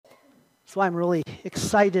So I'm really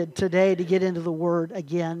excited today to get into the Word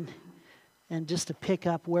again and just to pick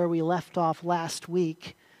up where we left off last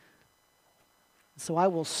week. So I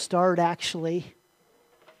will start actually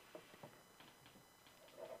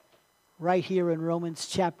right here in Romans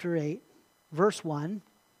chapter 8, verse 1.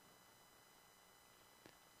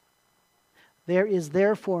 There is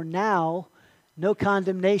therefore now no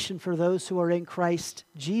condemnation for those who are in Christ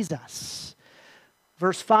Jesus.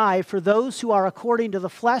 Verse 5, for those who are according to the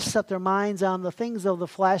flesh set their minds on the things of the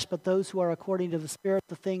flesh, but those who are according to the Spirit,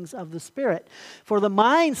 the things of the Spirit. For the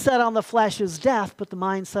mind set on the flesh is death, but the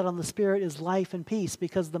mind set on the Spirit is life and peace.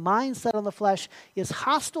 Because the mind set on the flesh is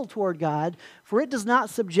hostile toward God, for it does not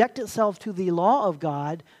subject itself to the law of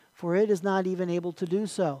God, for it is not even able to do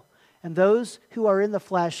so. And those who are in the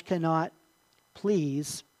flesh cannot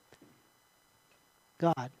please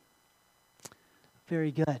God.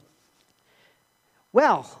 Very good.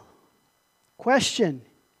 Well, question.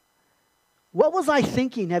 What was I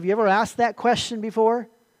thinking? Have you ever asked that question before?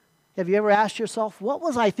 Have you ever asked yourself, what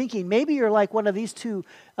was I thinking? Maybe you're like one of these two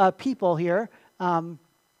people here. And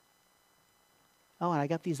I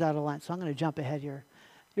got these out of line, so I'm going to jump ahead here.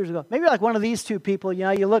 Years ago. Maybe you're like one of these two people. You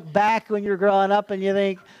know, you look back when you're growing up and you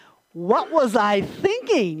think, what was I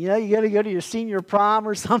thinking? You know, you got to go to your senior prom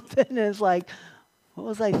or something, and it's like, what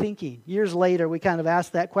was I thinking? Years later, we kind of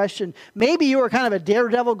asked that question. Maybe you were kind of a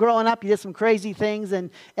daredevil growing up. You did some crazy things, and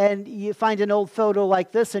you find an old photo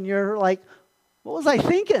like this, and you're like, what was I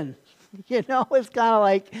thinking? You know, it's kind of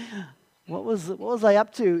like, what was I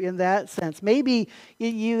up to in that sense? Maybe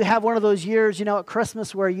you have one of those years, you know, at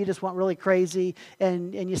Christmas where you just went really crazy,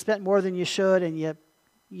 and you spent more than you should, and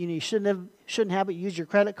you shouldn't have, but you use your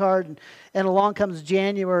credit card, and along comes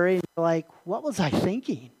January, and you're like, what was I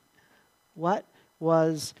thinking? What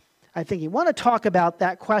was I thinking? I want to talk about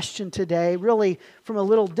that question today, really from a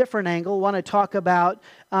little different angle. I want to talk about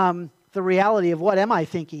the reality of what am I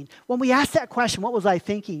thinking. When we ask that question, what was I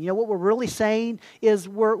thinking? You know, what we're really saying is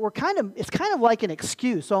it's kind of like an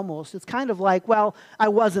excuse almost. It's kind of like, well, I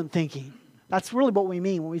wasn't thinking. That's really what we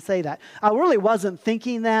mean when we say that. I really wasn't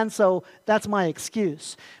thinking then, so that's my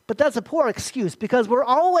excuse. But that's a poor excuse because we're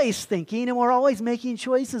always thinking and we're always making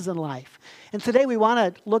choices in life. And today we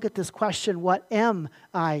want to look at this question, what am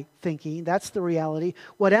I thinking? That's the reality.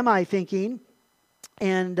 What am I thinking?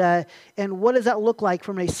 And what does that look like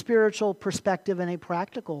from a spiritual perspective and a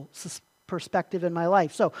practical perspective in my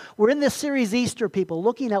life? So we're in this series, Easter People,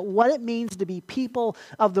 looking at what it means to be people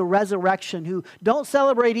of the resurrection who don't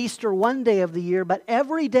celebrate Easter one day of the year, but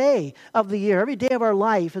every day of the year, every day of our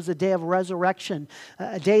life is a day of resurrection,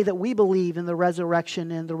 a day that we believe in the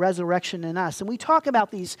resurrection and the resurrection in us. And we talk about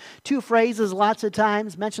these two phrases lots of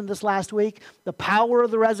times, mentioned this last week, the power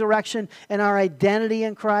of the resurrection and our identity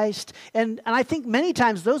in Christ. And I think many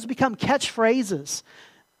times those become catchphrases.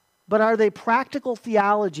 But are they practical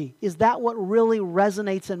theology? Is that what really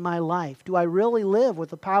resonates in my life? Do I really live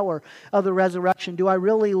with the power of the resurrection? Do I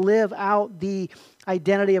really live out the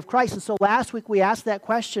identity of Christ? And so last week we asked that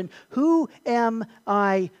question, who am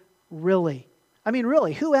I really? I mean,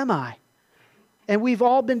 really, who am I? And we've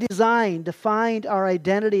all been designed to find our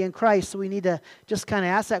identity in Christ, so we need to just kind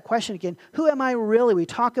of ask that question again. Who am I really? We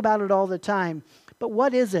talk about it all the time. But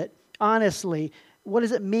what is it, honestly? What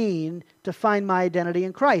does it mean to find my identity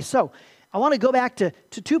in Christ? So I want to go back to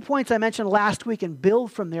 2 points I mentioned last week and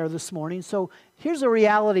build from there this morning. So here's a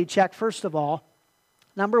reality check, first of all.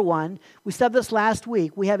 Number one, we said this last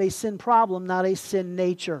week, we have a sin problem, not a sin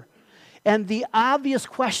nature. And the obvious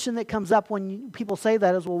question that comes up when people say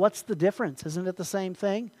that is, well, what's the difference? Isn't it the same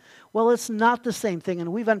thing? Well, it's not the same thing.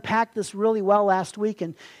 And we've unpacked this really well last week,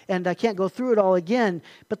 and I can't go through it all again.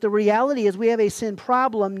 But the reality is we have a sin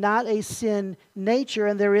problem, not a sin nature,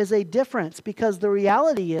 and there is a difference because the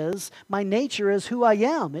reality is my nature is who I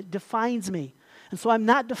am. It defines me. And so I'm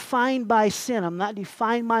not defined by sin. I'm not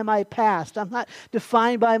defined by my past. I'm not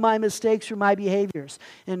defined by my mistakes or my behaviors.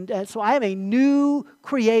 And so I am a new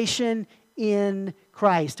creation in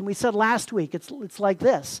Christ. And we said last week, it's like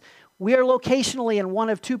this. We are locationally in one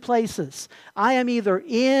of two places. I am either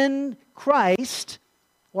in Christ,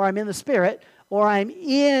 or I'm in the Spirit, or I'm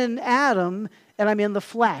in Adam, and I'm in the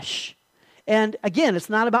flesh. And again, it's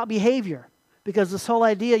not about behavior. Because this whole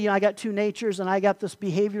idea, you know, I got two natures and I got this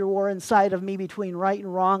behavior war inside of me between right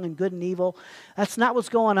and wrong and good and evil. That's not what's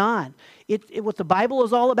going on. What the Bible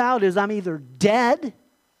is all about is I'm either dead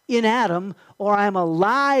in Adam or I'm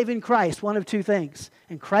alive in Christ, one of two things.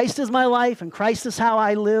 And Christ is my life and Christ is how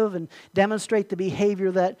I live and demonstrate the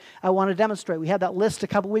behavior that I want to demonstrate. We had that list a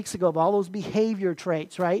couple weeks ago of all those behavior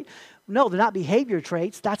traits, right? No, they're not behavior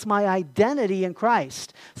traits. That's my identity in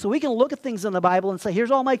Christ. So we can look at things in the Bible and say,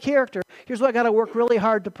 here's all my character. Here's what I got to work really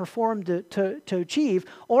hard to perform to achieve.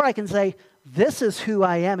 Or I can say, this is who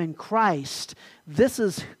I am in Christ. This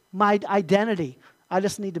is my identity. I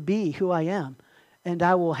just need to be who I am, and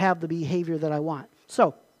I will have the behavior that I want.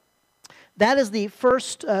 So that is the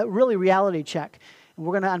first really reality check. And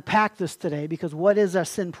we're going to unpack this today, because what is our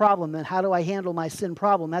sin problem and how do I handle my sin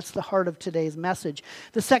problem? That's the heart of today's message.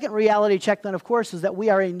 The second reality check then, of course, is that we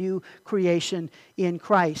are a new creation in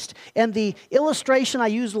Christ. And the illustration I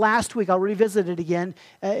used last week, I'll revisit it again,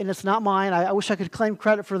 and it's not mine. I wish I could claim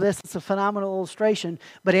credit for this. It's a phenomenal illustration.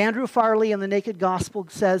 But Andrew Farley in The Naked Gospel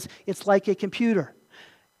says it's like a computer.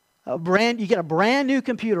 You get a brand new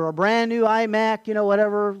computer, a brand new iMac,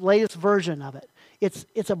 whatever, latest version of it.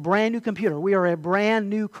 It's a brand new computer. We are a brand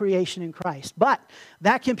new creation in Christ. But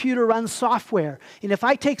that computer runs software. And if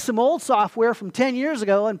I take some old software from 10 years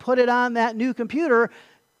ago and put it on that new computer,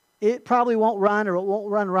 it probably won't run, or it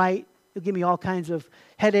won't run right. It'll give me all kinds of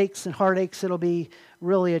headaches and heartaches. It'll be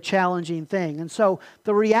really a challenging thing. And so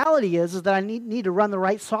the reality is that I need to run the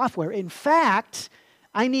right software. In fact,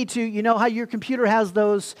 I need to, you know how your computer has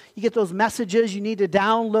those, you get those messages, you need to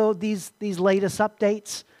download these latest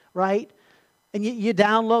updates, right? And you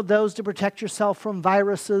download those to protect yourself from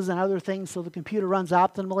viruses and other things so the computer runs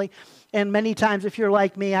optimally. And many times, if you're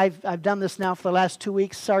like me, I've done this now for the last 2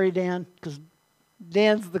 weeks. Sorry, Dan, because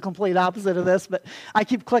Dan's the complete opposite of this, but I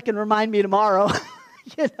keep clicking remind me tomorrow.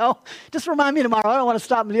 Just remind me tomorrow. I don't want to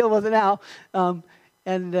stop and deal with it now.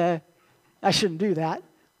 I shouldn't do that,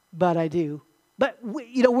 but I do. But,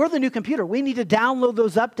 we're the new computer. We need to download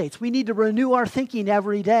those updates. We need to renew our thinking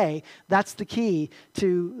every day. That's the key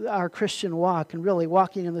to our Christian walk, and really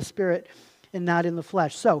walking in the Spirit and not in the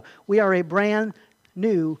flesh. So we are a brand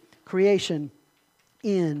new creation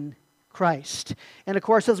in Christ. And, of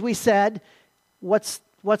course, as we said, what's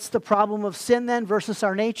the problem of sin then versus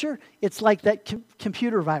our nature? It's like that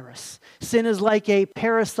computer virus. Sin is like a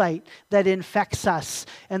parasite that infects us,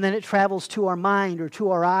 and then it travels to our mind or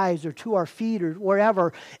to our eyes or to our feet or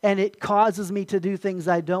wherever, and it causes me to do things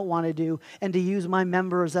I don't want to do and to use my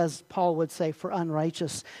members, as Paul would say, for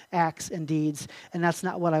unrighteous acts and deeds, and that's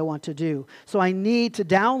not what I want to do. So I need to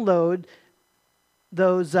download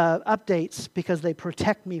those updates because they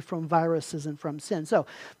protect me from viruses and from sin. So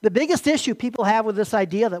the biggest issue people have with this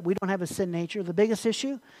idea that we don't have a sin nature, the biggest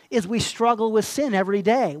issue is we struggle with sin every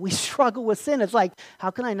day. We struggle with sin. It's like, how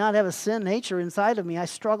can I not have a sin nature inside of me? I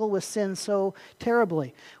struggle with sin so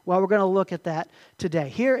terribly. Well, we're going to look at that today.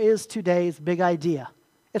 Here is today's big idea.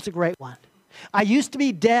 It's a great one. I used to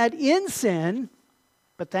be dead in sin,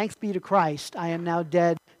 but thanks be to Christ, I am now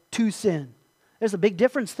dead to sin. There's a big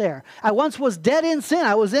difference there. I once was dead in sin.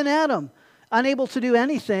 I was in Adam, unable to do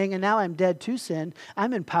anything, and now I'm dead to sin.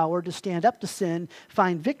 I'm empowered to stand up to sin,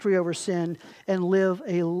 find victory over sin, and live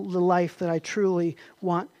the life that I truly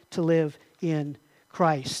want to live in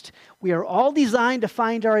Christ. We are all designed to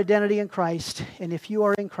find our identity in Christ, and if you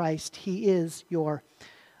are in Christ, He is your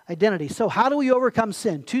identity. So how do we overcome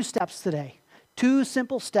sin? 2 steps today. 2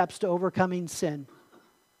 simple steps to overcoming sin.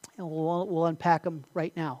 And we'll unpack them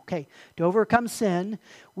right now. Okay, to overcome sin,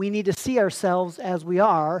 we need to see ourselves as we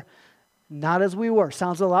are, not as we were.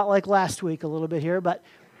 Sounds a lot like last week a little bit here, but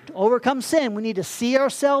to overcome sin, we need to see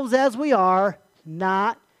ourselves as we are,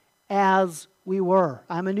 not as we were.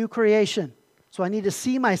 I'm a new creation, so I need to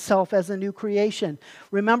see myself as a new creation.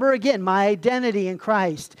 Remember again, my identity in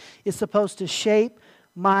Christ is supposed to shape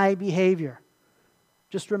my behavior.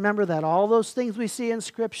 Just remember that. All those things we see in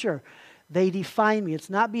Scripture, they define me. It's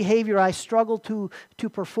not behavior I struggle to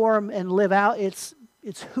perform and live out. It's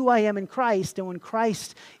who I am in Christ. And when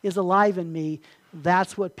Christ is alive in me,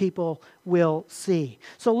 that's what people will see.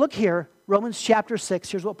 So look here, Romans chapter 6.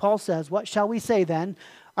 Here's what Paul says. What shall we say then?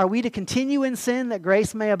 Are we to continue in sin that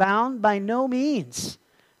grace may abound? By no means.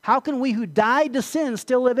 How can we who died to sin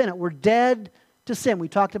still live in it? We're dead to sin. We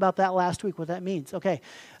talked about that last week, what that means. Okay,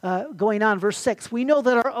 going on, verse 6. We know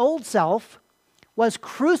that our old self was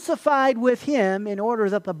crucified with Him in order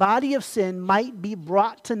that the body of sin might be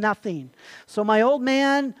brought to nothing. So my old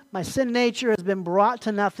man, my sin nature has been brought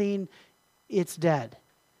to nothing. It's dead.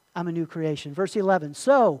 I'm a new creation. Verse 11.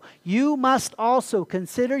 So you must also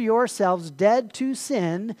consider yourselves dead to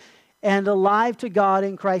sin and alive to God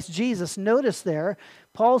in Christ Jesus. Notice there,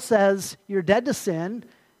 Paul says you're dead to sin.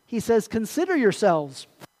 He says consider yourselves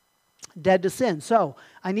dead to sin. So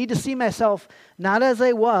I need to see myself not as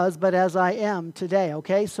I was, but as I am today,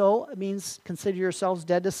 okay? So it means consider yourselves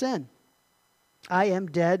dead to sin. I am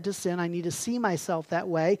dead to sin. I need to see myself that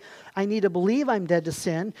way. I need to believe I'm dead to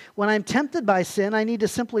sin. When I'm tempted by sin, I need to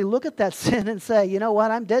simply look at that sin and say, you know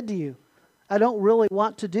what, I'm dead to you. I don't really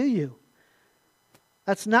want to do you.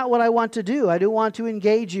 That's not what I want to do. I don't want to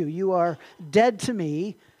engage you. You are dead to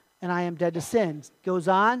me, and I am dead to sin. Goes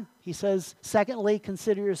on, he says, secondly,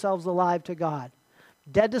 consider yourselves alive to God.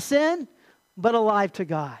 Dead to sin, but alive to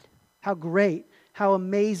God. How great, how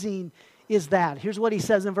amazing is that? Here's what he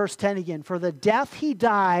says in verse 10 again. For the death he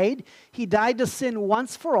died to sin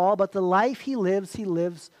once for all, but the life he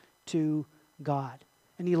lives to God.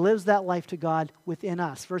 And he lives that life to God within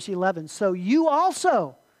us. Verse 11, so you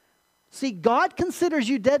also, see, God considers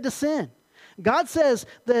you dead to sin. God says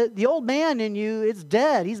the old man in you, it's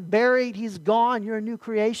dead. He's buried. He's gone. You're a new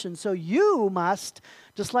creation. So you must,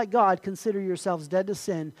 just like God, consider yourselves dead to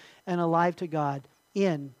sin and alive to God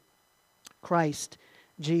in Christ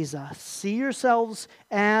Jesus. See yourselves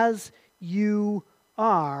as you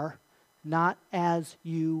are, not as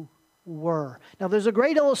you were. Now, there's a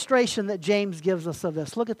great illustration that James gives us of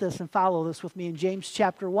this. Look at this and follow this with me in James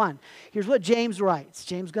chapter 1. Here's what James writes.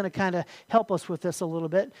 James is going to kind of help us with this a little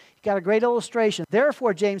bit. He's got a great illustration.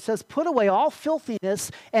 Therefore, James says, put away all filthiness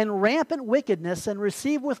and rampant wickedness and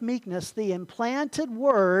receive with meekness the implanted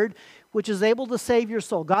word which is able to save your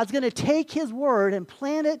soul. God's going to take his word and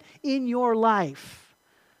plant it in your life.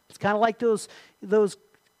 It's kind of like those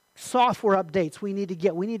software updates we need to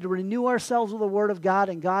get. We need to renew ourselves with the Word of God,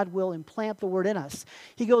 and God will implant the Word in us.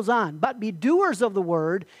 He goes on, but be doers of the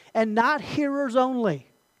Word and not hearers only,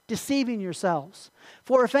 deceiving yourselves.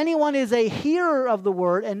 For if anyone is a hearer of the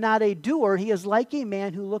Word and not a doer, he is like a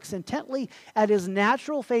man who looks intently at his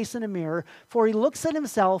natural face in a mirror, for he looks at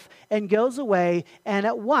himself and goes away, and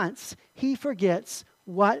at once he forgets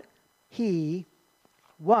what he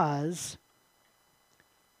was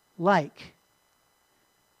like.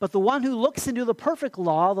 But the one who looks into the perfect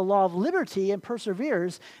law, the law of liberty, and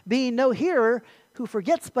perseveres, being no hearer who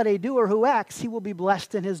forgets but a doer who acts, he will be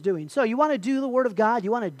blessed in his doing. So you want to do the Word of God? You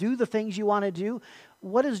want to do the things you want to do?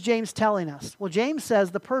 What is James telling us? Well, James says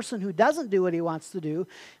the person who doesn't do what he wants to do,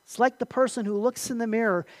 it's like the person who looks in the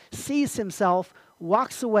mirror, sees himself,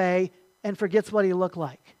 walks away, and forgets what he looked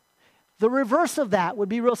like. The reverse of that would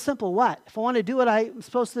be real simple. What? If I want to do what I'm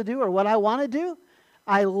supposed to do or what I want to do,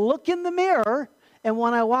 I look in the mirror, and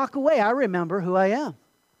when I walk away, I remember who I am.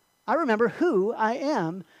 I remember who I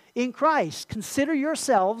am in Christ. Consider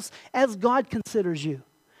yourselves as God considers you.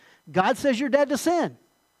 God says you're dead to sin.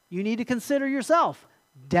 You need to consider yourself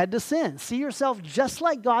dead to sin. See yourself just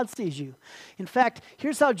like God sees you. In fact,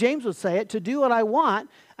 here's how James would say it. To do what I want,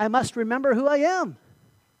 I must remember who I am.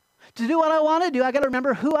 To do what I want to do, I got to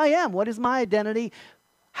remember who I am. What is my identity?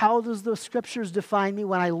 How does the Scriptures define me?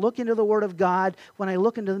 When I look into the Word of God, when I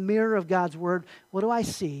look into the mirror of God's Word, what do I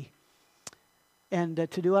see? And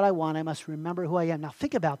to do what I want, I must remember who I am. Now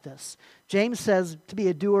think about this. James says to be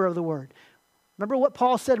a doer of the Word. Remember what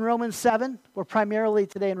Paul said in Romans 7? We're primarily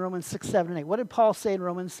today in Romans 6, 7, and 8. What did Paul say in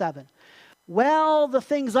Romans 7? Well, the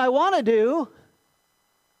things I want to do,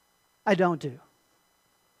 I don't do.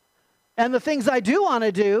 And the things I do want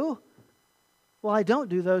to do, well, I don't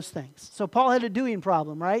do those things. So Paul had a doing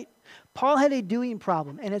problem, right? Paul had a doing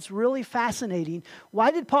problem, and it's really fascinating. Why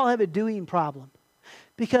did Paul have a doing problem?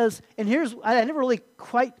 Because, and here's, I never really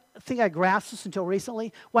quite think I grasped this until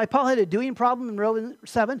recently. Why Paul had a doing problem in Romans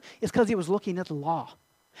 7 is because he was looking at the law.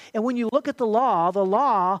 And when you look at the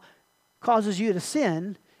law causes you to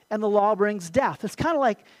sin, and the law brings death. It's kind of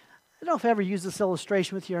like, I don't know if I ever used this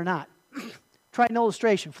illustration with you or not. Try an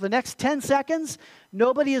illustration. For the next 10 seconds,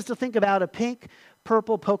 nobody is to think about a pink,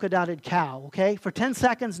 purple, polka-dotted cow, okay? For 10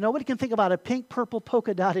 seconds, nobody can think about a pink, purple,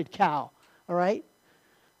 polka-dotted cow, all right?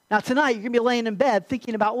 Now, tonight, you're going to be laying in bed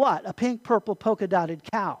thinking about what? A pink, purple, polka-dotted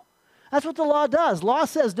cow. That's what the law does. Law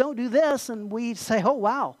says, don't do this, and we say, oh,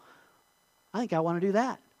 wow, I think I want to do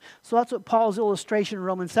that. So that's what Paul's illustration in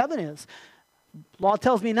Romans 7 is. Law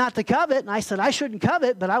tells me not to covet, and I said I shouldn't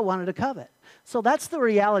covet, but I wanted to covet. So that's the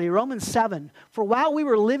reality. Romans 7, for while we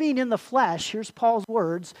were living in the flesh, here's Paul's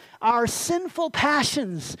words, our sinful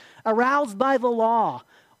passions aroused by the law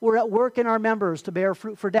were at work in our members to bear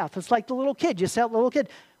fruit for death. It's like the little kid. You say to the little kid,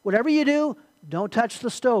 whatever you do, don't touch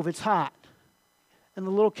the stove. It's hot. And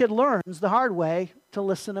the little kid learns the hard way to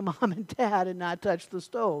listen to mom and dad and not touch the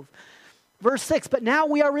stove. Verse 6, but now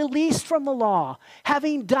we are released from the law,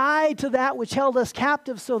 having died to that which held us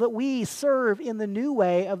captive, so that we serve in the new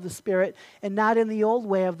way of the Spirit and not in the old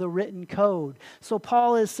way of the written code. So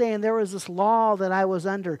Paul is saying there was this law that I was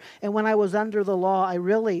under, and when I was under the law, I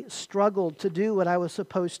really struggled to do what I was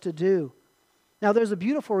supposed to do. Now, there's a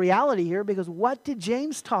beautiful reality here, because what did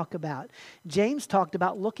James talk about? James talked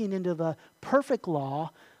about looking into the perfect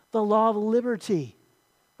law, the law of liberty.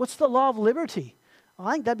 What's the law of liberty? Well,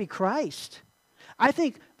 I think that'd be Christ. I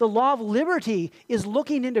think the law of liberty is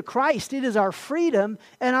looking into Christ. It is our freedom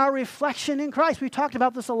and our reflection in Christ. We've talked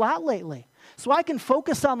about this a lot lately. So I can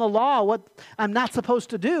focus on the law, what I'm not supposed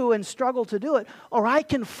to do, and struggle to do it. Or I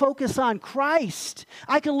can focus on Christ.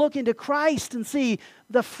 I can look into Christ and see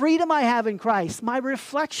the freedom I have in Christ, my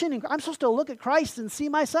reflection in Christ. I'm supposed to look at Christ and see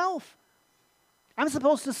myself. I'm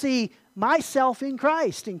supposed to see myself in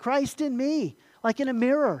Christ in me, like in a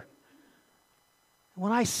mirror.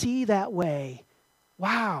 When I see that way,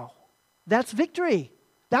 wow, that's victory.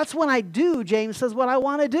 That's when I do, James says, what I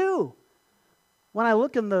want to do. When I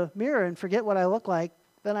look in the mirror and forget what I look like,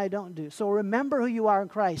 then I don't do. So remember who you are in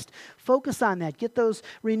Christ. Focus on that.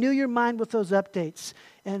 Renew your mind with those updates,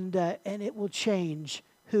 and it will change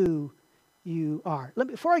who you are.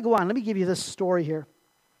 Before I go on, let me give you this story here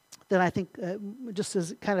that I think just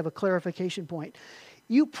as kind of a clarification point.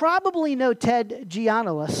 You probably know Ted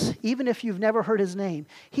Giannoulis, even if you've never heard his name.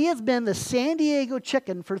 He has been the San Diego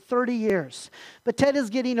Chicken for 30 years. But Ted is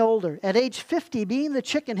getting older. At age 50, being the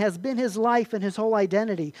chicken has been his life and his whole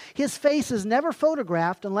identity. His face is never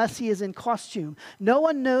photographed unless he is in costume. No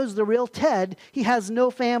one knows the real Ted. He has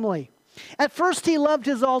no family. At first, he loved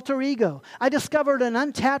his alter ego. I discovered an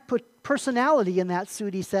untapped personality in that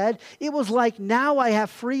suit, he said. It was like, now I have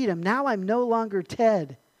freedom. Now I'm no longer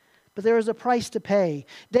Ted. But there is a price to pay.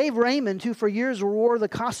 Dave Raymond, who for years wore the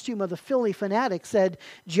costume of the Philly Fanatic, said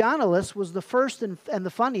Giannoulis was the first and the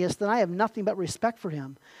funniest, and I have nothing but respect for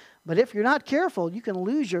him. But if you're not careful, you can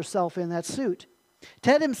lose yourself in that suit.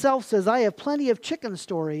 Ted himself says, I have plenty of chicken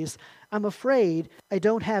stories. I'm afraid I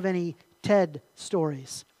don't have any Ted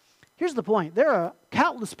stories. Here's the point. There are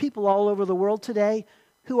countless people all over the world today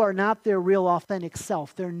who are not their real authentic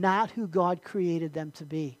self. They're not who God created them to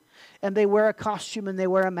be. And they wear a costume and they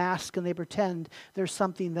wear a mask and they pretend they're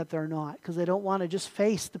something that they're not, because they don't want to just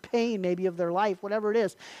face the pain maybe of their life, whatever it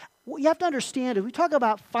is. What you have to understand is we talk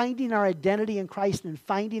about finding our identity in Christ and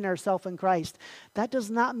finding ourselves in Christ. That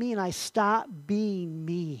does not mean I stop being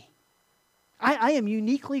me. I am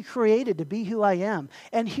uniquely created to be who I am.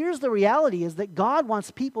 And here's the reality is that God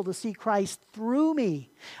wants people to see Christ through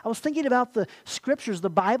me. I was thinking about the scriptures, the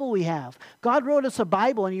Bible we have. God wrote us a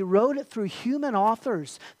Bible, and he wrote it through human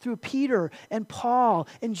authors, through Peter and Paul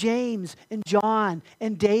and James and John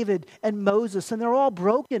and David and Moses. And they're all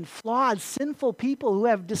broken, flawed, sinful people who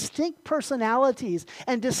have distinct personalities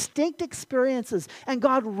and distinct experiences. And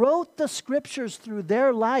God wrote the scriptures through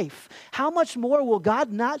their life. How much more will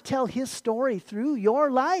God not tell his story through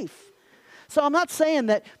your life? So I'm not saying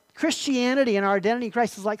that Christianity and our identity in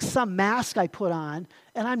Christ is like some mask I put on,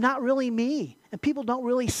 and I'm not really me. And people don't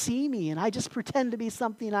really see me, and I just pretend to be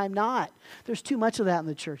something I'm not. There's too much of that in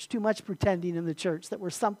the church, too much pretending in the church that we're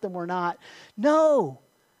something we're not. No.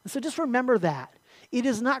 And so just remember that. It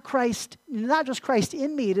is not Christ, not just Christ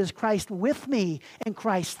in me, it is Christ with me and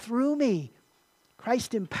Christ through me.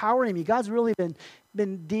 Christ empowering me. God's really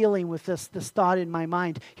been dealing with this thought in my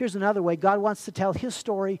mind. Here's another way. God wants to tell his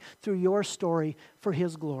story through your story for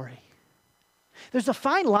his glory. There's a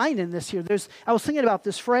fine line in this here. I was thinking about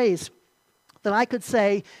this phrase that I could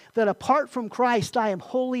say that apart from Christ, I am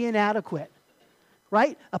wholly inadequate.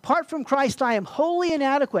 Right? Apart from Christ, I am wholly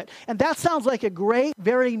inadequate. And that sounds like a great,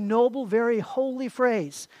 very noble, very holy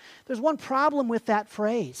phrase. There's one problem with that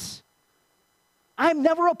phrase. I'm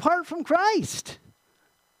never apart from Christ.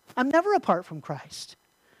 I'm never apart from Christ.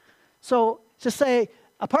 So to say,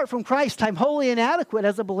 apart from Christ, I'm wholly inadequate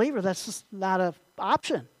as a believer, that's just not an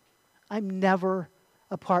option. I'm never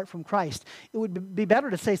apart from Christ. It would be better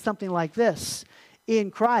to say something like this.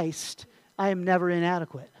 In Christ, I am never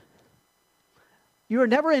inadequate. You are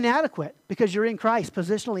never inadequate because you're in Christ,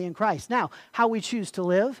 positionally in Christ. Now, how we choose to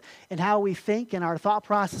live and how we think and our thought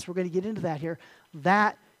process, we're going to get into that here,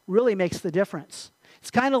 that really makes the difference.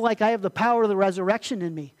 It's kind of like I have the power of the resurrection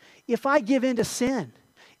in me. If I give in to sin,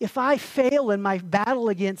 if I fail in my battle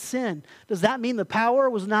against sin, does that mean the power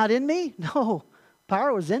was not in me? No,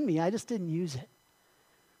 power was in me. I just didn't use it.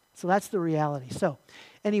 So that's the reality. So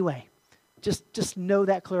anyway, just know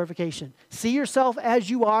that clarification. See yourself as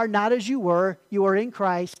you are, not as you were. You are in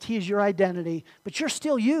Christ. He is your identity, but you're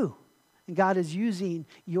still you. And God is using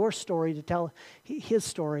your story to tell his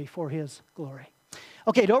story for his glory.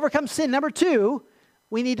 Okay, to overcome sin, number 2,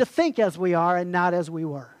 we need to think as we are and not as we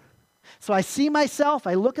were. So I see myself,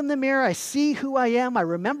 I look in the mirror, I see who I am, I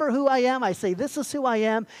remember who I am, I say this is who I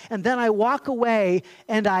am, and then I walk away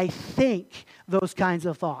and I think those kinds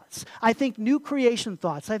of thoughts. I think new creation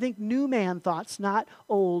thoughts. I think new man thoughts, not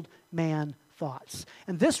old man thoughts.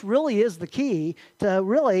 And this really is the key to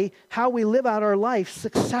really how we live out our life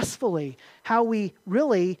successfully, how we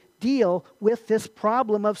really deal with this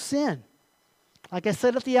problem of sin. Like I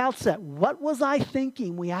said at the outset, what was I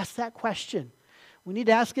thinking? We ask that question. We need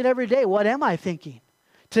to ask it every day. What am I thinking?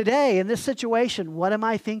 Today, in this situation, what am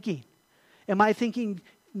I thinking? Am I thinking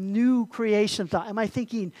new creation thought? Am I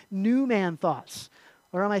thinking new man thoughts?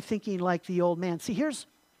 Or am I thinking like the old man? See, here's...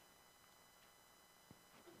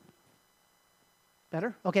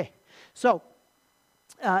 Better? Okay. So,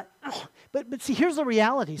 but see, here's the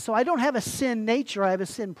reality. So I don't have a sin nature, I have a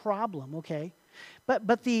sin problem, okay?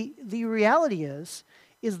 But the reality is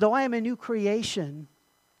though I am a new creation,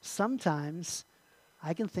 sometimes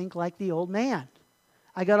I can think like the old man.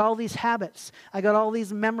 I got all these habits. I got all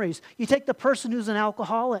these memories. You take the person who's an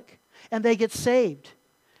alcoholic and they get saved.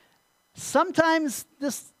 Sometimes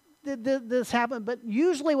this happens, but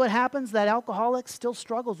usually what happens, that alcoholic still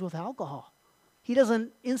struggles with alcohol. He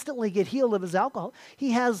doesn't instantly get healed of his alcohol.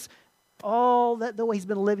 He has all that the way he's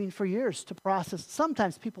been living for years to process.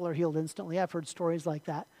 Sometimes people are healed instantly. I've heard stories like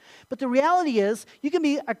that. But the reality is, you can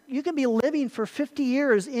be living for 50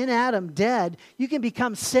 years in Adam, dead. You can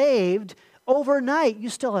become saved overnight. You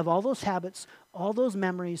still have all those habits, all those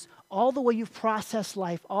memories, all the way you've processed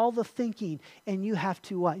life, all the thinking, and you have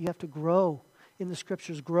to what? You have to grow in the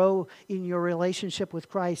Scriptures, grow in your relationship with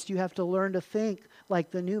Christ. You have to learn to think like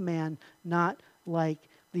the new man, not like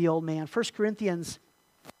the old man. 1 Corinthians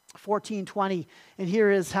 14:20, and here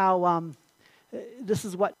is how, this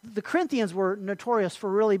is what, the Corinthians were notorious for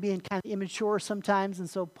really being kind of immature sometimes, and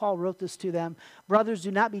so Paul wrote this to them. Brothers, do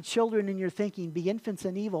not be children in your thinking, be infants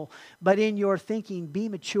in evil, but in your thinking be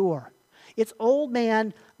mature. It's old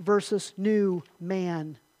man versus new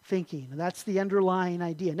man thinking. And that's the underlying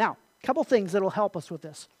idea. Now, a couple things that will help us with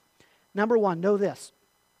this. Number one, know this.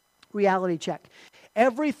 Reality check.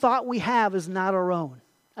 Every thought we have is not our own.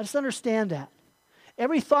 I just understand that.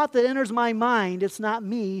 Every thought that enters my mind, it's not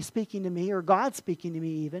me speaking to me or God speaking to me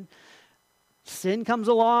even. Sin comes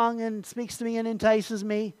along and speaks to me and entices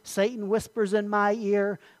me. Satan whispers in my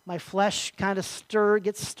ear. My flesh kind of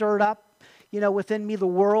gets stirred up. Within me, the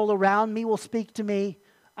world around me will speak to me.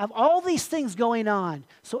 I have all these things going on.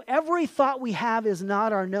 So every thought we have is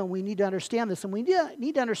not our own. We need to understand this. And we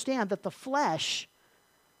need to understand that the flesh,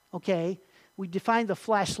 okay, we defined the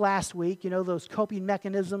flesh last week, those coping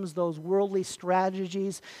mechanisms, those worldly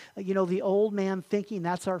strategies, the old man thinking,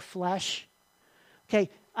 that's our flesh. Okay,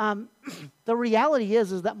 the reality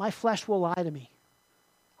is that my flesh will lie to me.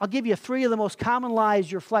 I'll give you 3 of the most common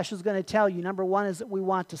lies your flesh is going to tell you. Number 1 is that we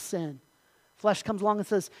want to sin. Flesh comes along and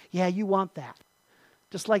says, yeah, you want that.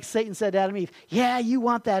 Just like Satan said to Adam and Eve, yeah, you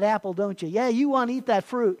want that apple, don't you? Yeah, you want to eat that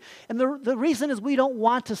fruit. And the reason is we don't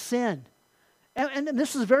want to sin. And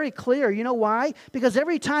this is very clear. You know why? Because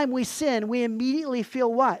every time we sin, we immediately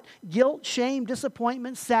feel what? Guilt, shame,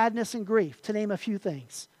 disappointment, sadness, and grief, to name a few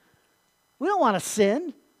things. We don't want to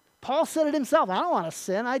sin. Paul said it himself. I don't want to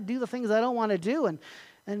sin. I do the things I don't want to do.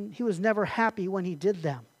 And he was never happy when he did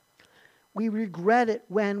them. We regret it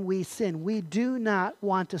when we sin. We do not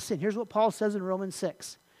want to sin. Here's what Paul says in Romans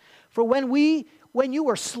 6. For when you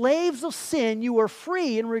were slaves of sin, you were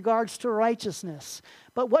free in regards to righteousness.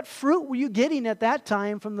 But what fruit were you getting at that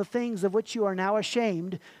time from the things of which you are now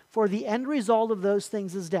ashamed? For the end result of those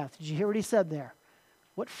things is death. Did you hear what he said there?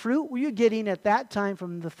 What fruit were you getting at that time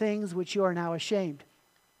from the things which you are now ashamed?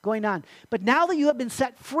 Going on. But now that you have been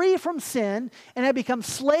set free from sin and have become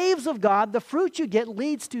slaves of God, the fruit you get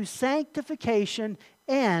leads to sanctification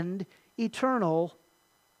and eternal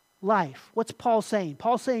life. What's Paul saying?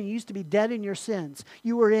 Paul's saying you used to be dead in your sins.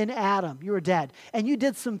 You were in Adam. You were dead. And you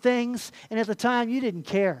did some things, and at the time you didn't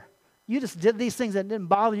care. You just did these things that didn't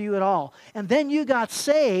bother you at all. And then you got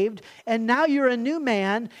saved, and now you're a new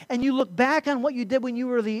man, and you look back on what you did when you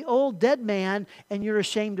were the old dead man, and you're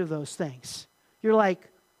ashamed of those things. You're like,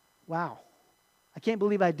 wow, I can't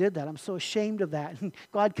believe I did that. I'm so ashamed of that. And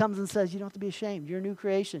God comes and says, you don't have to be ashamed. You're a new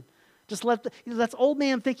creation. Just that's old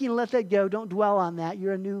man thinking, let that go. Don't dwell on that.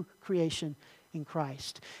 You're a new creation in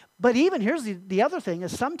Christ. But even, here's the other thing,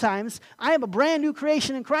 is sometimes I am a brand new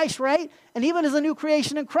creation in Christ, right? And even as a new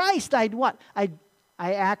creation in Christ, I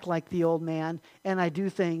act like the old man, and I do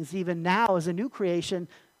things even now as a new creation,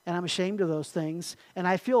 and I'm ashamed of those things. And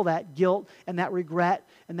I feel that guilt and that regret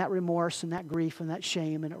and that remorse and that grief and that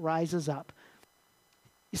shame, and it rises up.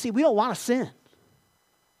 You see, we don't want to sin.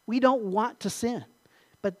 We don't want to sin.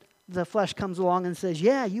 But the flesh comes along and says,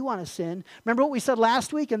 yeah, you want to sin. Remember what we said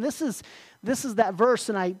last week? And this is that verse,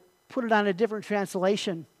 and I put it on a different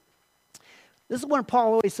translation. This is when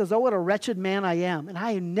Paul always says, oh, what a wretched man I am. And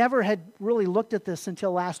I never had really looked at this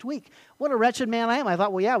until last week. What a wretched man I am. I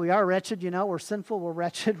thought, well, yeah, we are wretched, we're sinful, we're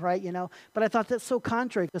wretched, right, But I thought that's so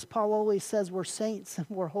contrary because Paul always says we're saints and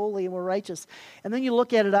we're holy and we're righteous. And then you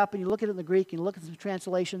look at it up and you look at it in the Greek and you look at some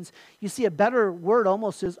translations, you see a better word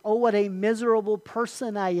almost is, oh, what a miserable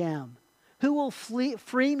person I am. Who will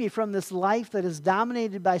free me from this life that is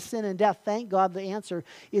dominated by sin and death? Thank God the answer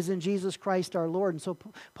is in Jesus Christ our Lord. And so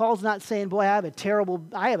Paul's not saying, boy, I have a terrible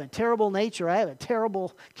nature. I have a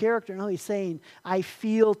terrible character. No, he's saying, I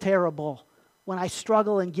feel terrible. When I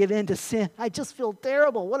struggle and give in to sin, I just feel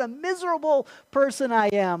terrible. What a miserable person I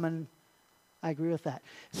am. And I agree with that.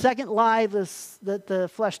 Second lie that the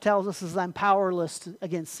flesh tells us is I'm powerless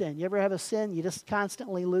against sin. You ever have a sin? You just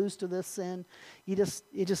constantly lose to this sin.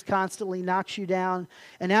 It just constantly knocks you down.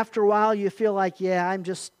 And after a while, you feel like, yeah, I'm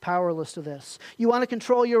just powerless to this. You want to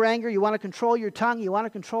control your anger. You want to control your tongue. You want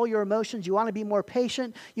to control your emotions. You want to be more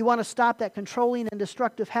patient. You want to stop that controlling and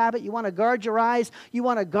destructive habit. You want to guard your eyes. You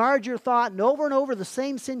want to guard your thought. And over, the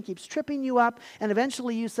same sin keeps tripping you up. And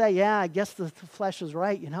eventually you say, yeah, I guess the flesh is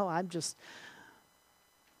right.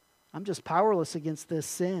 I'm just powerless against this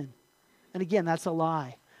sin. And again, that's a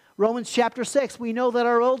lie. Romans chapter 6, we know that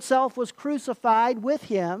our old self was crucified with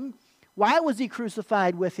him. Why was he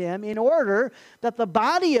crucified with him? In order that the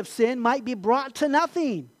body of sin might be brought to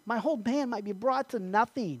nothing. My whole man might be brought to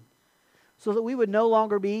nothing. So that we would no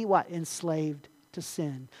longer be, what? Enslaved to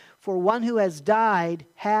sin. For one who has died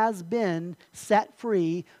has been set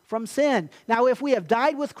free from sin. Now, if we have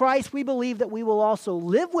died with Christ, we believe that we will also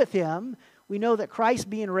live with him. We know that Christ,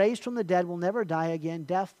 being raised from the dead, will never die again.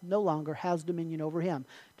 Death no longer has dominion over him.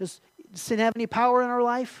 Does sin have any power in our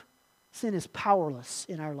life? Sin is powerless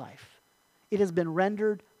in our life. It has been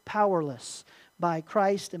rendered powerless by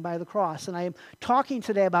Christ and by the cross. And I am talking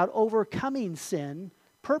today about overcoming sin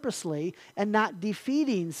purposely and not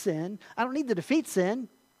defeating sin. I don't need to defeat sin.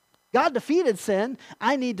 God defeated sin.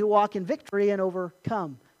 I need to walk in victory and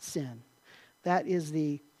overcome sin. That is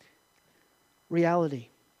the reality.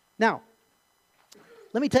 Now,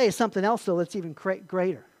 let me tell you something else, though, that's even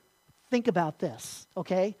greater. Think about this,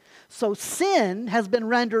 okay? So sin has been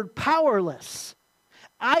rendered powerless.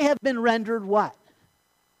 I have been rendered what?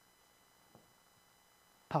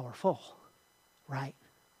 Powerful, right?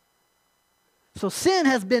 So sin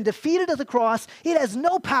has been defeated at the cross. It has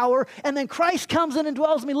no power. And then Christ comes in and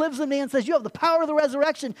dwells in me, lives in me, and says, you have the power of the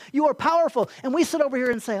resurrection. You are powerful. And we sit over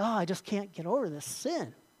here and say, oh, I just can't get over this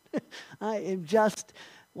sin. I am just,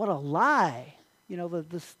 what a lie.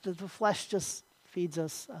 The flesh just feeds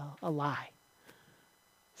us a lie.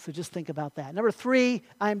 So just think about that. Number 3,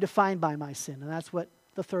 I am defined by my sin. And that's what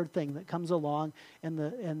the third thing that comes along and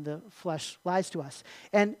the flesh lies to us.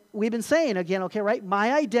 And we've been saying again, okay, right?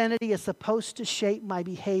 My identity is supposed to shape my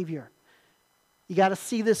behavior. You got to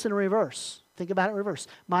see this in reverse. Think about it in reverse.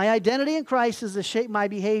 My identity in Christ is to shape my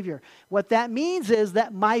behavior. What that means is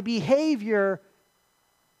that my behavior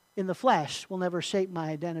in the flesh will never shape my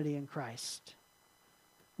identity in Christ.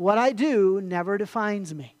 What I do never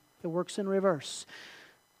defines me. It works in reverse.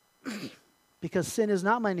 Because sin is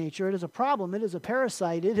not my nature. It is a problem. It is a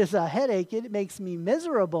parasite. It is a headache. It makes me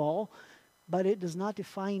miserable. But it does not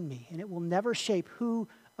define me. And it will never shape who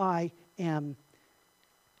I am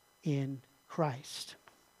in Christ.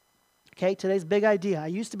 Okay, today's big idea. I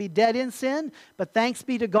used to be dead in sin, but thanks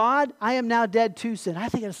be to God, I am now dead to sin. I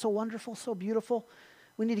think it's so wonderful, so beautiful.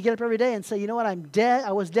 We need to get up every day and say, you know what, I'm dead.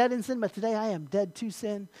 I was dead in sin, but today I am dead to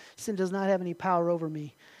sin. Sin does not have any power over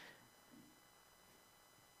me.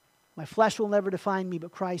 My flesh will never define me,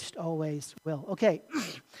 but Christ always will. Okay,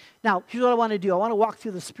 now here's what I want to do. I want to walk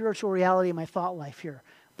through the spiritual reality of my thought life here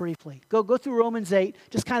briefly. Go through Romans 8,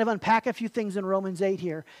 just kind of unpack a few things in Romans 8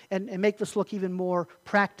 here and make this look even more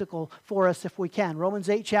practical for us if we can. Romans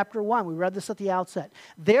 8, chapter 1, we read this at the outset.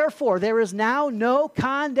 Therefore, there is now no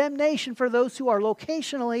condemnation for those who are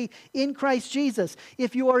locationally in Christ Jesus.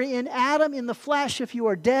 If you are in Adam, in the flesh, if you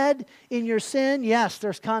are dead in your sin, yes,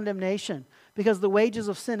 there's condemnation. Because the wages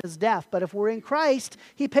of sin is death. But if we're in Christ,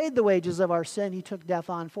 He paid the wages of our sin. He took death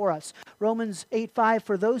on for us. Romans 8:5,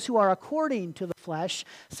 for those who are according to the flesh,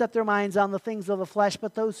 set their minds on the things of the flesh,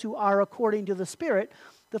 but those who are according to the Spirit,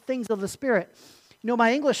 the things of the Spirit. You know,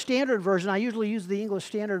 my English Standard Version, I usually use the English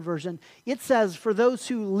Standard Version, it says, for those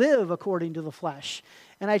who live according to the flesh.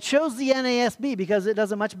 And I chose the NASB because it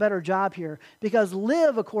does a much better job here. Because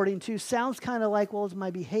live according to sounds kind of like, well, it's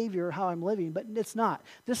my behavior, how I'm living. But it's not.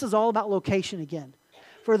 This is all about location again.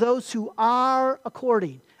 For those who are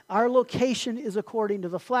according, our location is according to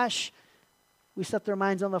the flesh. we set their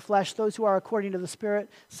minds on the flesh. Those who are according to the Spirit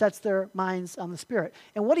sets their minds on the Spirit.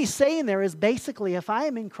 And what he's saying there is basically, if I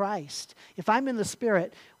am in Christ, if I'm in the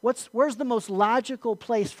Spirit, where's the most logical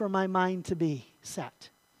place for my mind to be set?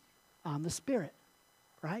 On the Spirit,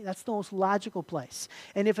 right? That's the most logical place.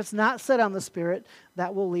 And if it's not set on the Spirit,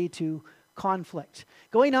 that will lead to conflict.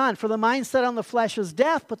 Going on, for the mind set on the flesh is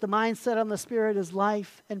death, but the mind set on the Spirit is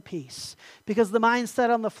life and peace. Because the mind set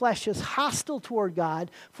on the flesh is hostile toward God,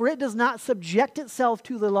 for it does not subject itself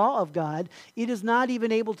to the law of God. It is not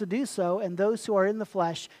even able to do so, and those who are in the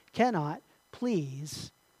flesh cannot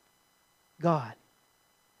please God.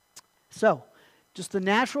 So, just the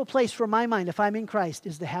natural place for my mind, if I'm in Christ,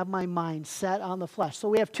 is to have my mind set on the flesh. So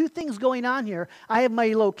we have two things going on here. I have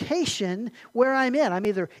my location where I'm in. I'm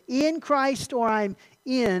either in Christ or I'm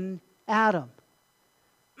in Adam.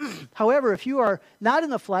 However, if you are not in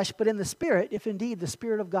the flesh but in the Spirit, if indeed the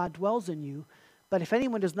Spirit of God dwells in you, but if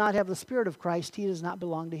anyone does not have the Spirit of Christ, he does not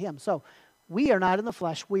belong to him. So we are not in the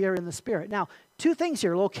flesh, we are in the Spirit. Now, two things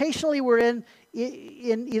here. Locationally, we're in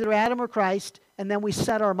either Adam or Christ, and then we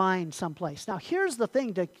set our mind someplace. Now, here's the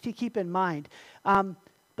thing to keep in mind.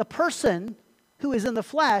 The person who is in the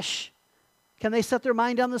flesh, can they set their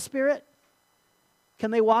mind on the Spirit?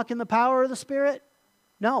 Can they walk in the power of the Spirit?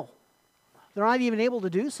 No. They're not even able to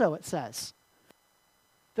do so, it says.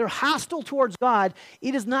 They're hostile towards God.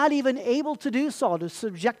 It is not even able to do so, to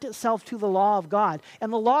subject itself to the law of God.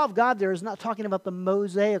 And the law of God there is not talking about the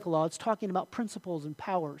Mosaic law. It's talking about principles and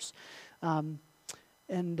powers.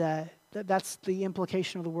 That's the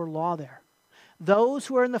implication of the word law there. Those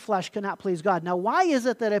who are in the flesh cannot please God. Now, why is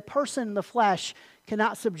it that a person in the flesh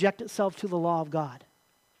cannot subject itself to the law of God?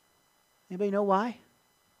 Anybody know why?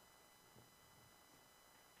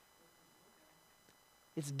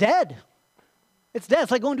 It's dead. It's dead.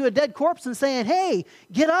 It's like going to a dead corpse and saying, hey,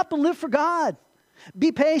 get up and live for God.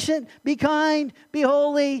 Be patient, be kind, be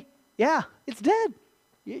holy. Yeah, it's dead.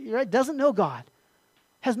 It doesn't know God.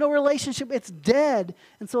 Has no relationship. It's dead.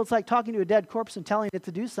 And so it's like talking to a dead corpse and telling it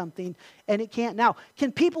to do something, and it can't. Now,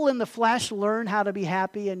 can people in the flesh learn how to be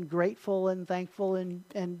happy and grateful and thankful?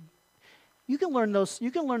 And you can learn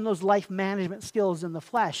those life management skills in the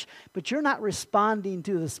flesh, but you're not responding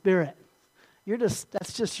to the Spirit.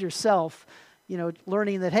 That's just yourself.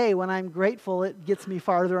 Learning that, hey, when I'm grateful, it gets me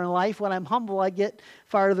farther in life. When I'm humble, I get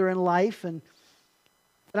farther in life.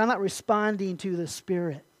 But I'm not responding to the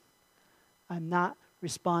Spirit. I'm not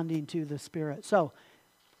responding to the Spirit. So,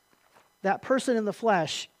 that person in the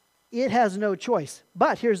flesh, it has no choice.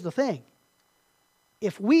 But here's the thing.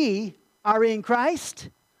 If we are in Christ,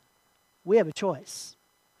 we have a choice.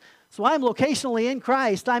 So I'm locationally in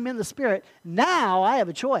Christ, I'm in the Spirit. Now I have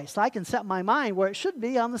a choice. I can set my mind where it should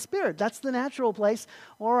be on the Spirit. That's the natural place.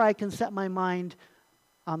 Or I can set my mind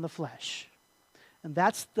on the flesh. And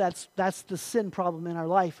that's the sin problem in our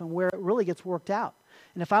life and where it really gets worked out.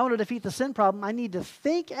 And if I want to defeat the sin problem, I need to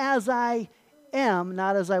think as I am,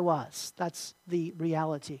 not as I was. That's the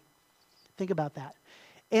reality. Think about that.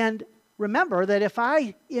 And remember that if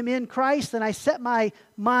I am in Christ and I set my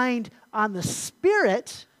mind on the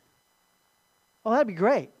Spirit, well, that'd be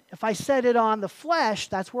great. If I set it on the flesh,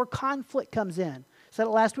 that's where conflict comes in. I said it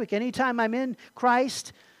last week. Anytime I'm in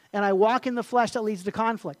Christ and I walk in the flesh, that leads to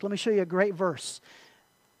conflict. Let me show you a great verse.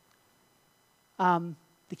 The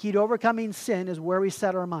key to overcoming sin is where we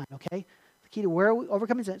set our mind, okay? The key to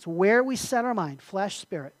overcoming sin is where we set our mind, flesh,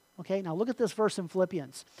 spirit. Okay, now look at this verse in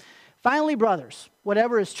Philippians. Finally, brothers,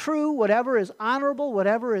 whatever is true, whatever is honorable,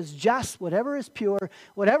 whatever is just, whatever is pure,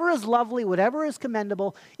 whatever is lovely, whatever is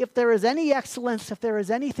commendable, if there is any excellence, if there is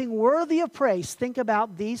anything worthy of praise, think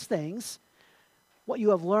about these things. What you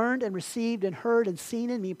have learned and received and heard and seen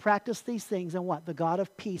in me, practice these things, and what? The God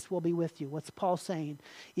of peace will be with you. What's Paul saying?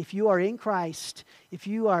 If you are in Christ,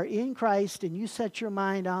 and you set your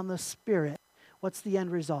mind on the Spirit, what's the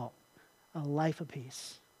end result? A life of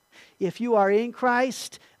peace. If you are in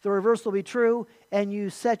Christ, the reverse will be true, and you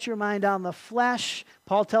set your mind on the flesh,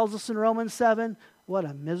 Paul tells us in Romans 7, what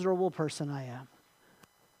a miserable person I am.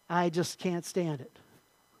 I just can't stand it.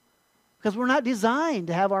 Because we're not designed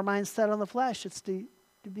to have our minds set on the flesh. It's to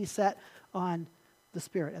be set on the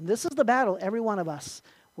Spirit. And this is the battle every one of us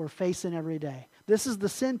we're facing every day. This is the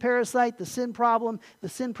sin parasite, the sin problem, the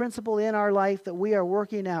sin principle in our life that we are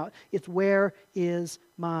working out. It's where is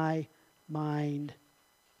my mind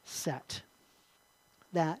set?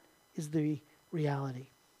 That is the reality.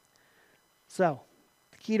 So,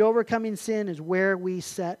 the key to overcoming sin is where we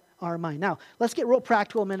set our mind. Now, let's get real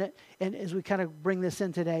practical a minute, and as we kind of bring this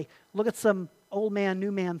in today, look at some old man,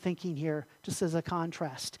 new man thinking here, just as a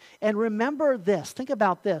contrast. And remember this. Think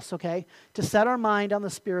about this, okay? To set our mind on the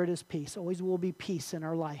Spirit is peace. Always will be peace in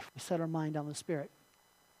our life. We set our mind on the Spirit.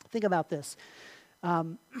 Think about this.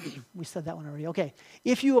 We said that one already. Okay.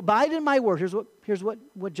 If you abide in my word, here's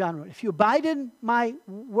what John wrote. If you abide in my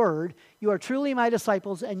word, you are truly my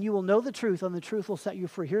disciples, and you will know the truth, and the truth will set you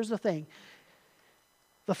free. Here's the thing.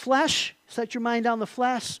 The flesh, set your mind on the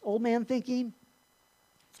flesh, old man thinking,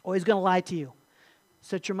 it's always going to lie to you.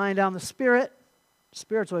 Set your mind on the Spirit. The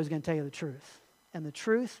Spirit's always going to tell you the truth. And the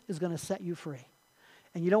truth is going to set you free.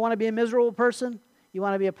 And you don't want to be a miserable person. You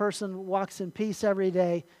want to be a person who walks in peace every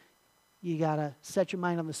day. You got to set your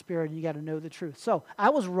mind on the Spirit, and you got to know the truth. So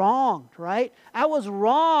I was wronged, right? I was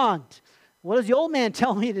wronged. What does the old man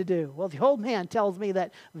tell me to do? Well, the old man tells me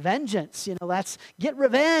that vengeance, that's get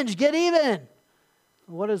revenge, get even.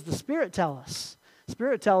 What does the Spirit tell us? The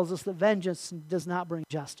Spirit tells us that vengeance does not bring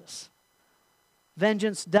justice.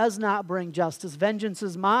 Vengeance does not bring justice. Vengeance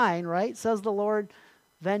is mine, right? Says the Lord.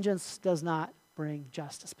 Vengeance does not bring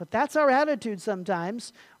justice. But that's our attitude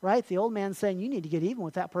sometimes, right? The old man saying, you need to get even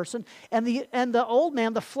with that person. And the old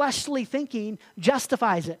man, the fleshly thinking,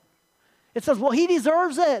 justifies it. It says, well, he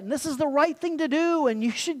deserves it, and this is the right thing to do, and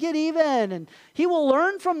you should get even, and he will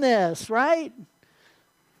learn from this, right?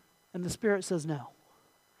 And the Spirit says no.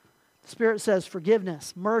 The Spirit says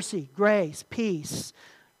forgiveness, mercy, grace, peace.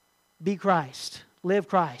 Be Christ. Live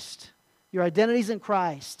Christ. Your identity's in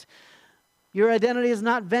Christ. Your identity is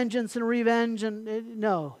not vengeance and revenge.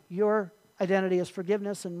 No, your identity is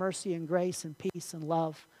forgiveness and mercy and grace and peace and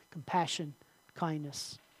love, compassion,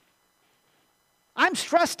 kindness. I'm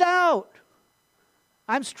stressed out.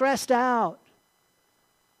 I'm stressed out.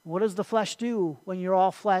 What does the flesh do when you're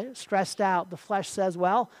all stressed out? The flesh says,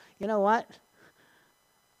 well, you know what?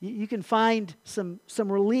 You can find some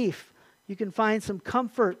relief. You can find some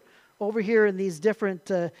comfort over here in these different,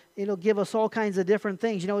 it'll give us all kinds of different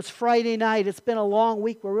things. It's Friday night. It's been a long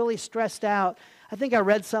week. We're really stressed out. I think I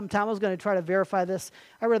read sometime, I was going to try to verify this.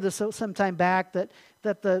 I read this some time back that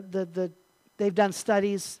they've done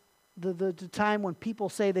studies. The time when people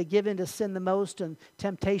say they give in to sin the most and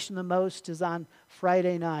temptation the most is on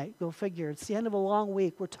Friday night. Go figure. It's the end of a long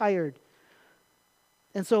week. We're tired.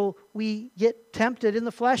 And so we get tempted in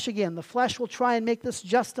the flesh again. The flesh will try and make this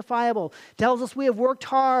justifiable. It tells us we have worked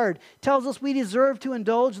hard. It tells us we deserve to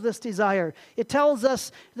indulge this desire. It tells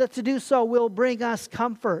us that to do so will bring us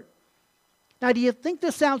comfort. Now, do you think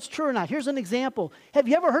this sounds true or not? Here's an example. Have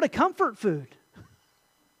you ever heard of comfort food?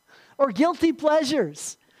 Or guilty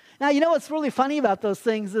pleasures? Now, what's really funny about those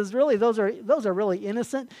things is really those are really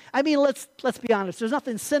innocent. I mean, let's be honest. There's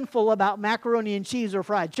nothing sinful about macaroni and cheese or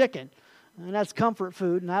fried chicken. And that's comfort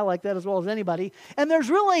food, and I like that as well as anybody. And there's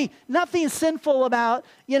really nothing sinful about,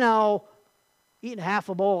 eating half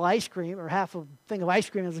a bowl of ice cream or half a thing of ice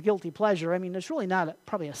cream as a guilty pleasure. I mean, there's really not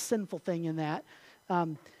probably a sinful thing in that.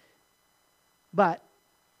 But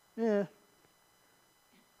the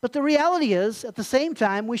reality is, at the same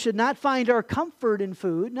time, we should not find our comfort in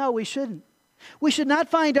food. No, we shouldn't. We should not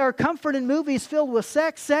find our comfort in movies filled with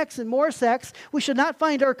sex, and more sex. We should not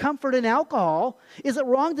find our comfort in alcohol. Is it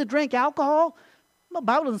wrong to drink alcohol? The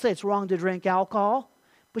Bible doesn't say it's wrong to drink alcohol.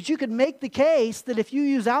 But you could make the case that if you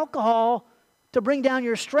use alcohol to bring down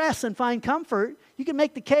your stress and find comfort, you can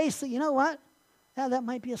make the case that, you know what? Yeah, that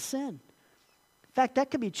might be a sin. In fact,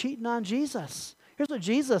 that could be cheating on Jesus. Here's what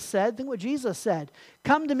Jesus said. Think what Jesus said.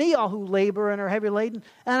 Come to me, all who labor and are heavy laden,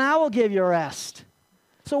 and I will give you rest.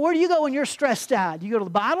 So where do you go when you're stressed out? Do you go to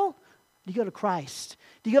the bottle? Do you go to Christ?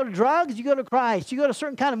 Do you go to drugs? Do you go to Christ? Do you go to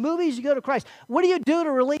certain kind of movies? Do you go to Christ? What do you do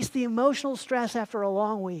to release the emotional stress after a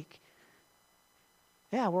long week?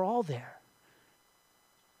 Yeah, we're all there.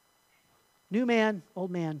 New man,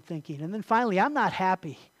 old man thinking. And then finally, I'm not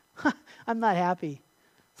happy. I'm not happy.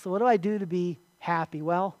 So what do I do to be happy?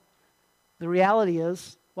 Well, the reality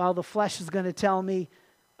is, while the flesh is going to tell me,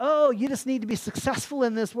 oh, you just need to be successful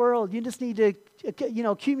in this world. You just need to,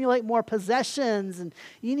 accumulate more possessions, and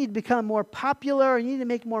you need to become more popular, and you need to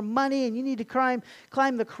make more money, and you need to climb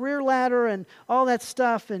the career ladder and all that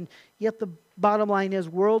stuff. And yet the bottom line is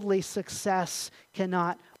worldly success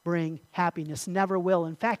cannot bring happiness, never will.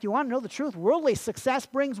 In fact, you want to know the truth? Worldly success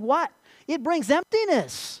brings what? It brings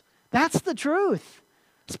emptiness. That's the truth.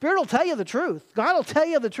 Spirit will tell you the truth. God will tell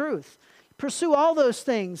you the truth. Pursue all those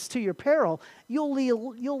things to your peril.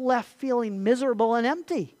 You'll left feeling miserable and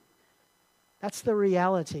empty. That's the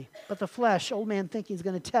reality. But the flesh, old man thinking, is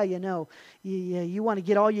going to tell you, no, you want to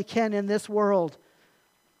get all you can in this world.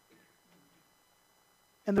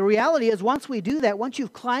 And the reality is, once we do that, once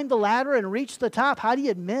you've climbed the ladder and reached the top, how do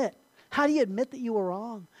you admit? How do you admit that you were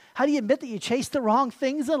wrong? How do you admit that you chase the wrong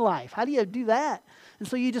things in life? How do you do that? And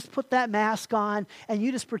so you just put that mask on and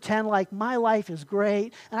you just pretend like my life is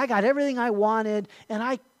great and I got everything I wanted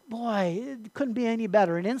and boy, it couldn't be any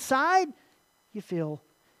better. And inside, you feel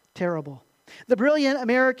terrible. The brilliant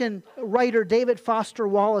American writer David Foster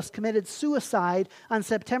Wallace committed suicide on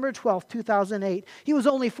September 12, 2008. He was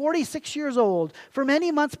only 46 years old. For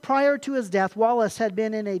many months prior to his death, Wallace had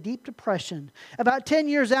been in a deep depression. About 10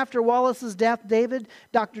 years after Wallace's death,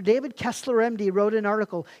 Dr. David Kessler, MD, wrote an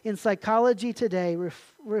article in Psychology Today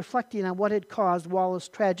reflecting on what had caused Wallace's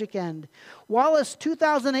tragic end. Wallace's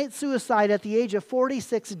 2008 suicide at the age of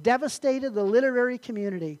 46 devastated the literary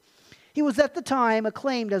community. He was at the time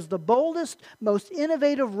acclaimed as the boldest, most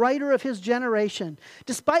innovative writer of his generation.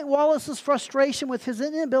 Despite Wallace's frustration with his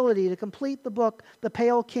inability to complete the book, The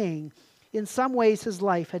Pale King, in some ways his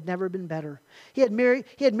life had never been better. He had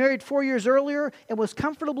married 4 years earlier and was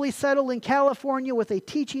comfortably settled in California with a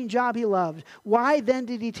teaching job he loved. Why then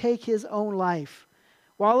did he take his own life?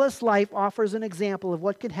 Wallace's life offers an example of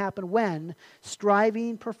what can happen when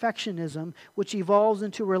striving perfectionism, which evolves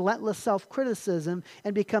into relentless self-criticism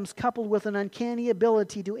and becomes coupled with an uncanny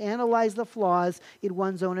ability to analyze the flaws in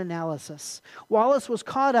one's own analysis. Wallace was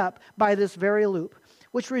caught up by this very loop,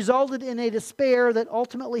 which resulted in a despair that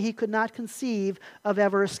ultimately he could not conceive of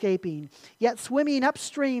ever escaping. Yet swimming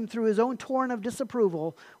upstream through his own torrent of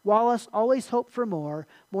disapproval, Wallace always hoped for more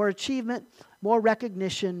achievement, more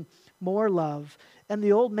recognition, more love. And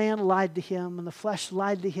the old man lied to him, and the flesh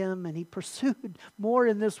lied to him, and he pursued more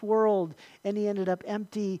in this world, and he ended up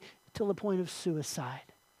empty till the point of suicide.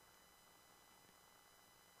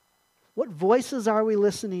 What voices are we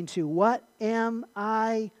listening to? What am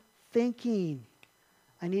I thinking?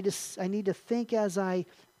 I need to think as I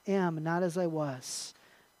am, not as I was.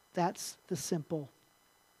 That's the simple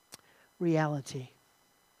reality.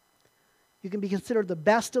 You can be considered the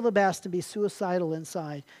best of the best and be suicidal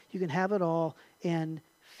inside. You can have it all and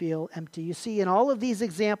feel empty. You see, in all of these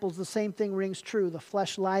examples, the same thing rings true. The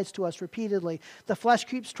flesh lies to us repeatedly. The flesh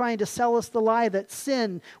keeps trying to sell us the lie that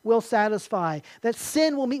sin will satisfy, that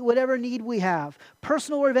sin will meet whatever need we have.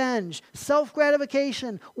 Personal revenge,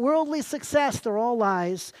 self-gratification, worldly success, they're all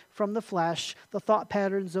lies from the flesh, the thought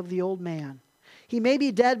patterns of the old man. He may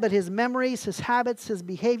be dead, but his memories, his habits, his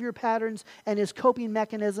behavior patterns, and his coping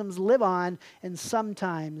mechanisms live on, and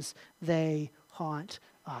sometimes they haunt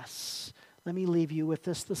us. Let me leave you with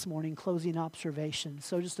this morning, closing observation.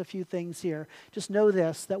 So just a few things here. Just know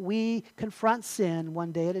this, that we confront sin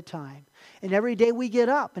one day at a time. And every day we get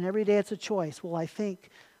up, and every day it's a choice. Will I think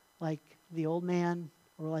like the old man,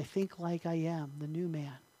 or will I think like I am, the new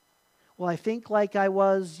man? Will I think like I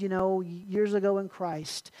was, years ago in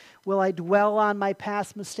Christ? Will I dwell on my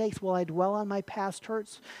past mistakes? Will I dwell on my past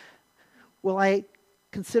hurts? Will I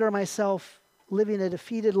consider myself living a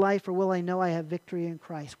defeated life, or will I know I have victory in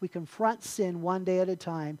Christ? We confront sin one day at a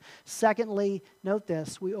time. Secondly, note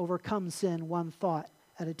this, we overcome sin one thought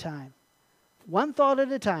at a time. One thought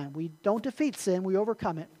at a time. We don't defeat sin, we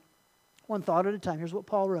overcome it. One thought at a time. Here's what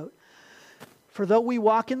Paul wrote. For though we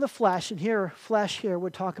walk in the flesh, and here, flesh here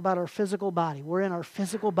would talk about our physical body. We're in our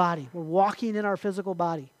physical body. We're walking in our physical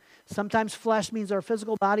body. Sometimes flesh means our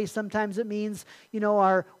physical body. Sometimes it means,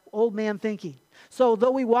 our old man thinking. So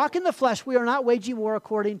though we walk in the flesh, we are not waging war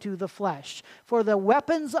according to the flesh. For the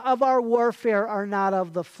weapons of our warfare are not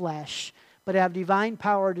of the flesh, but have divine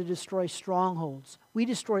power to destroy strongholds. We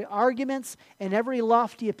destroy arguments and every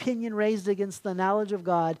lofty opinion raised against the knowledge of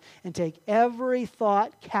God, and take every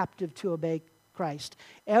thought captive to obey Christ.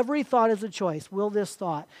 Every thought is a choice.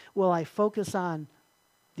 Will I focus on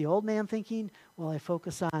the old man thinking? Will I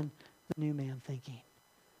focus on the new man thinking?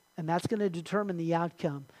 And that's going to determine the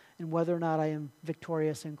outcome and whether or not I am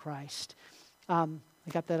victorious in Christ. I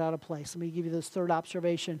got that out of place. Let me give you this third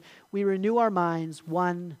observation. We renew our minds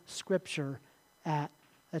one scripture at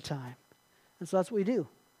a time. And so that's what we do.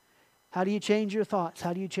 How do you change your thoughts?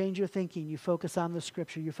 How do you change your thinking? You focus on the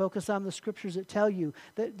Scripture. You focus on the Scriptures that tell you,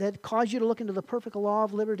 that cause you to look into the perfect law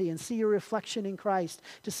of liberty and see your reflection in Christ,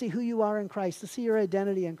 to see who you are in Christ, to see your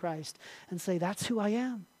identity in Christ, and say, that's who I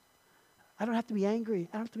am. I don't have to be angry.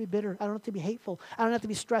 I don't have to be bitter. I don't have to be hateful. I don't have to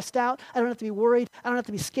be stressed out. I don't have to be worried. I don't have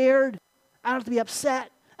to be scared. I don't have to be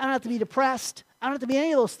upset. I don't have to be depressed. I don't have to be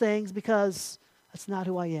any of those things, because that's not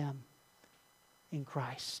who I am in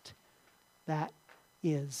Christ. That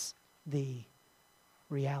is the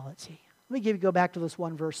reality. Let me go back to this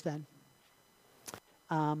one verse then.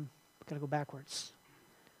 Got to go backwards.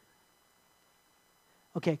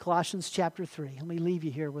 Okay, Colossians chapter 3. Let me leave you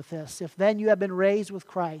here with this. If then you have been raised with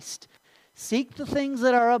Christ, seek the things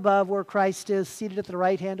that are above, where Christ is seated at the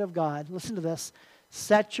right hand of God. Listen to this.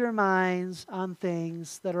 Set your minds on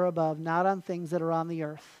things that are above, not on things that are on the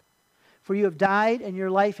earth. For you have died, and your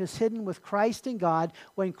life is hidden with Christ in God.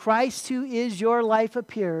 When Christ, who is your life,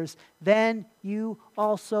 appears, then you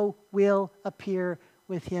also will appear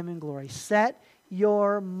with him in glory. Set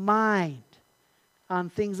your mind on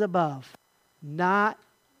things above, not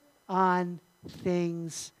on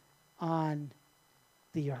things on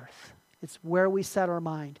the earth. It's where we set our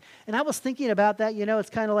mind. And I was thinking about that. You know,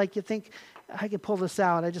 it's kind of like you think, I can pull this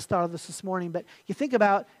out. I just thought of this morning. But you think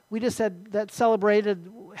about, we just had that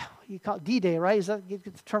celebrated, you call it D-Day, right? Is that get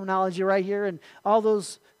the terminology right here? And all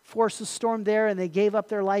those forces stormed there and they gave up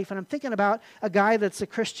their life. And I'm thinking about a guy that's a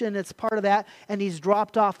Christian that's part of that, and he's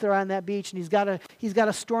dropped off there on that beach, and he's got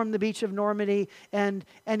to storm the beach of Normandy, and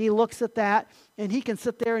he looks at that, and he can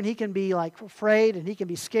sit there and he can be like afraid, and he can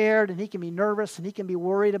be scared, and he can be nervous, and he can be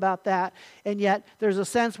worried about that. And yet there's a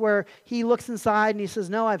sense where he looks inside and he says,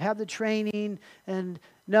 no, I've had the training, and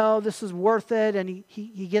no, this is worth it. And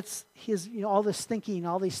he gets his, all this thinking,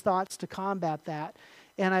 all these thoughts to combat that.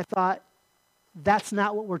 And I thought, that's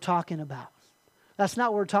not what we're talking about. That's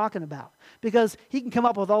not what we're talking about. Because he can come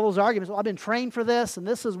up with all those arguments. Well, I've been trained for this, and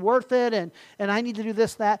this is worth it, and I need to do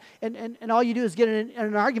this, that. And all you do is get in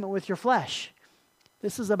an argument with your flesh.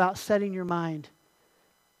 This is about setting your mind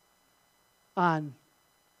on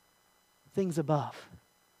things above.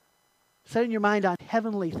 Setting your mind on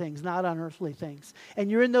heavenly things, not on earthly things. And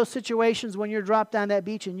you're in those situations when you're dropped on that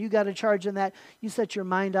beach and you got a charge in that, you set your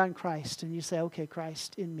mind on Christ, and you say, okay,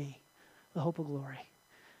 Christ in me, the hope of glory.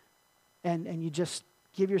 And you just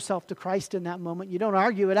give yourself to Christ in that moment. You don't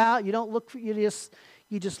argue it out. You don't look for, you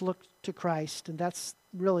just look to Christ. And that's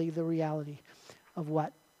really the reality of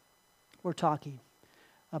what we're talking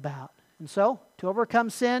about. And so, to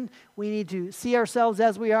overcome sin, we need to see ourselves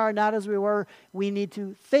as we are, not as we were. We need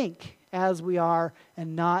to think as we are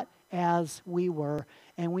and not as we were.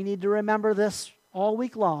 And we need to remember this all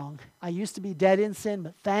week long. I used to be dead in sin,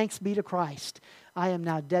 but thanks be to Christ, I am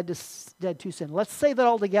now dead to sin. Let's say that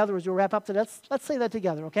all together as we wrap up today. Let's say that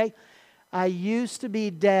together, okay? I used to be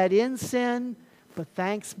dead in sin, but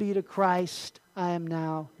thanks be to Christ, I am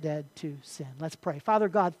now dead to sin. Let's pray. Father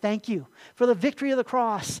God, thank you for the victory of the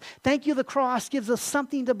cross. Thank you, the cross gives us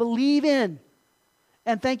something to believe in.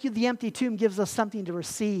 And thank you, the empty tomb gives us something to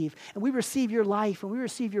receive. And we receive your life, and we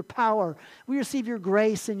receive your power. We receive your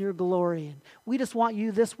grace and your glory. And we just want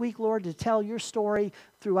you this week, Lord, to tell your story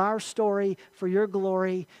through our story for your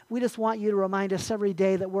glory. We just want you to remind us every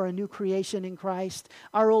day that we're a new creation in Christ.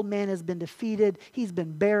 Our old man has been defeated. He's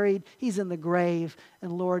been buried. He's in the grave.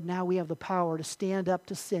 And Lord, now we have the power to stand up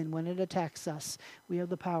to sin when it attacks us. We have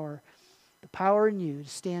the power in you to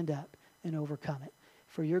stand up and overcome it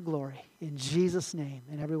for your glory. In Jesus' name.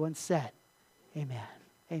 And everyone said, amen.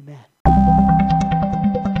 Amen.